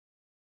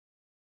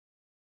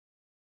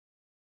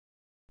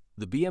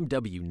The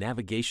BMW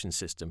navigation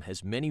system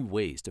has many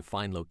ways to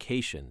find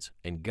locations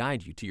and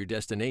guide you to your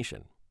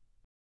destination.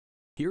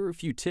 Here are a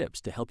few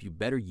tips to help you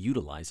better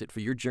utilize it for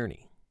your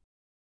journey.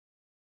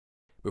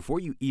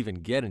 Before you even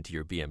get into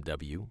your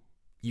BMW,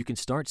 you can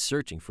start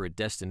searching for a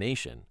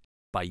destination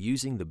by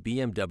using the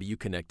BMW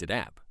Connected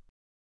app.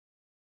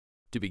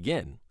 To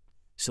begin,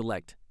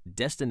 select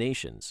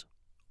Destinations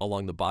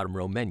along the bottom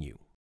row menu.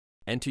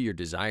 Enter your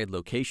desired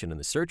location in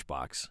the search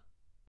box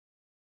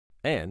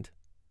and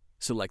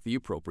select the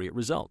appropriate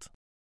result.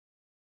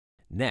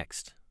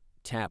 Next,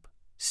 tap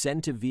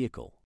Send to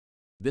Vehicle.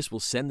 This will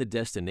send the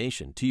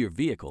destination to your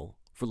vehicle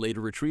for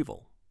later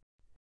retrieval.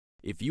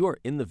 If you are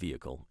in the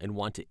vehicle and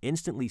want to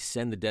instantly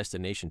send the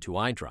destination to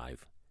iDrive,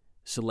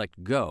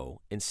 select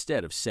Go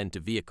instead of Send to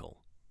Vehicle.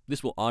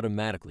 This will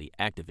automatically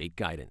activate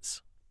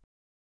guidance.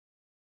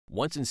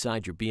 Once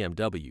inside your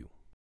BMW,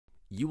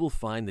 you will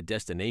find the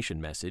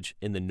destination message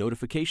in the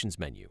Notifications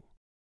menu.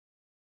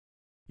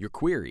 Your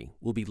query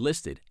will be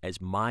listed as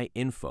My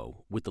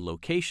Info with the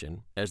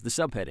location as the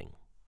subheading.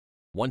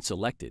 Once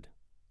selected,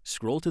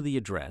 scroll to the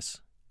address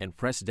and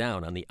press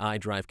down on the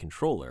iDrive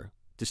controller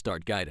to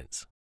start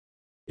guidance.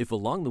 If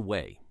along the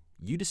way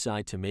you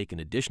decide to make an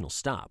additional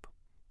stop,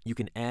 you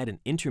can add an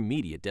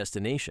intermediate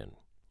destination.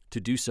 To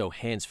do so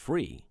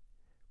hands-free,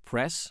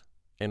 press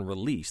and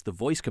release the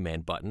voice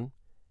command button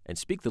and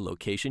speak the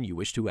location you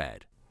wish to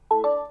add.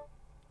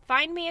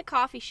 Find me a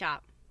coffee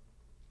shop.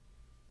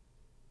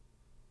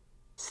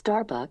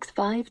 Starbucks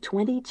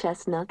 520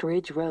 Chestnut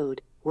Ridge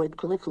Road,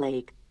 Woodcliff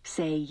Lake.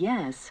 Say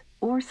yes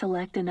or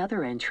select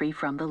another entry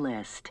from the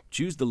list.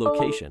 Choose the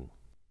location,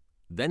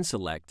 then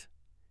select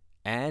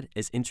Add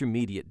as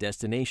Intermediate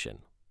Destination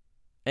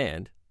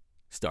and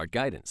start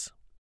guidance.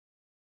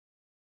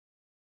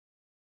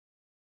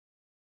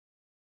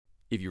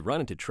 If you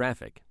run into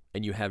traffic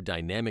and you have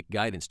dynamic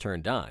guidance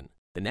turned on,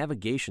 the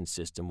navigation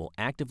system will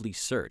actively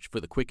search for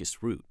the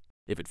quickest route.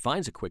 If it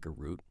finds a quicker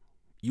route,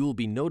 you will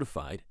be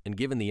notified and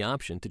given the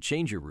option to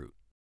change your route.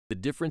 The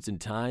difference in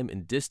time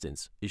and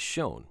distance is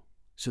shown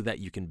so that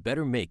you can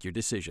better make your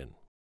decision.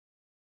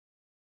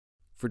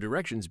 For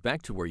directions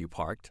back to where you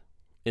parked,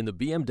 in the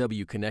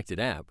BMW Connected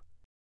app,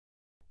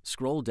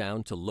 scroll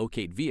down to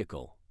Locate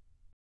Vehicle.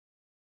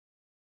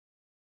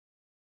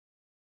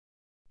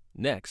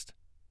 Next,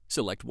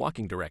 select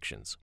Walking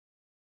Directions.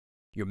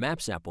 Your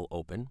Maps app will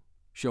open,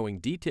 showing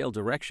detailed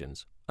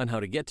directions on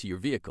how to get to your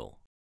vehicle.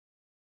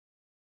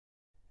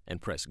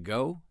 And press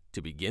Go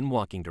to begin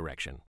walking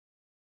direction.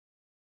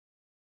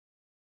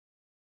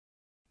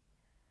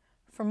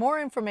 For more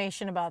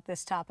information about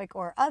this topic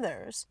or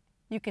others,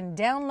 you can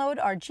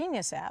download our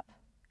Genius app,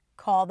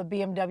 call the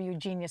BMW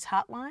Genius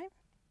hotline,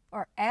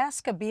 or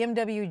ask a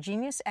BMW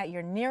Genius at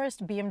your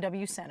nearest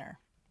BMW center.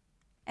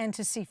 And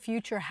to see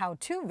future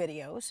how-to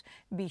videos,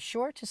 be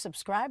sure to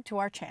subscribe to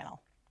our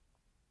channel.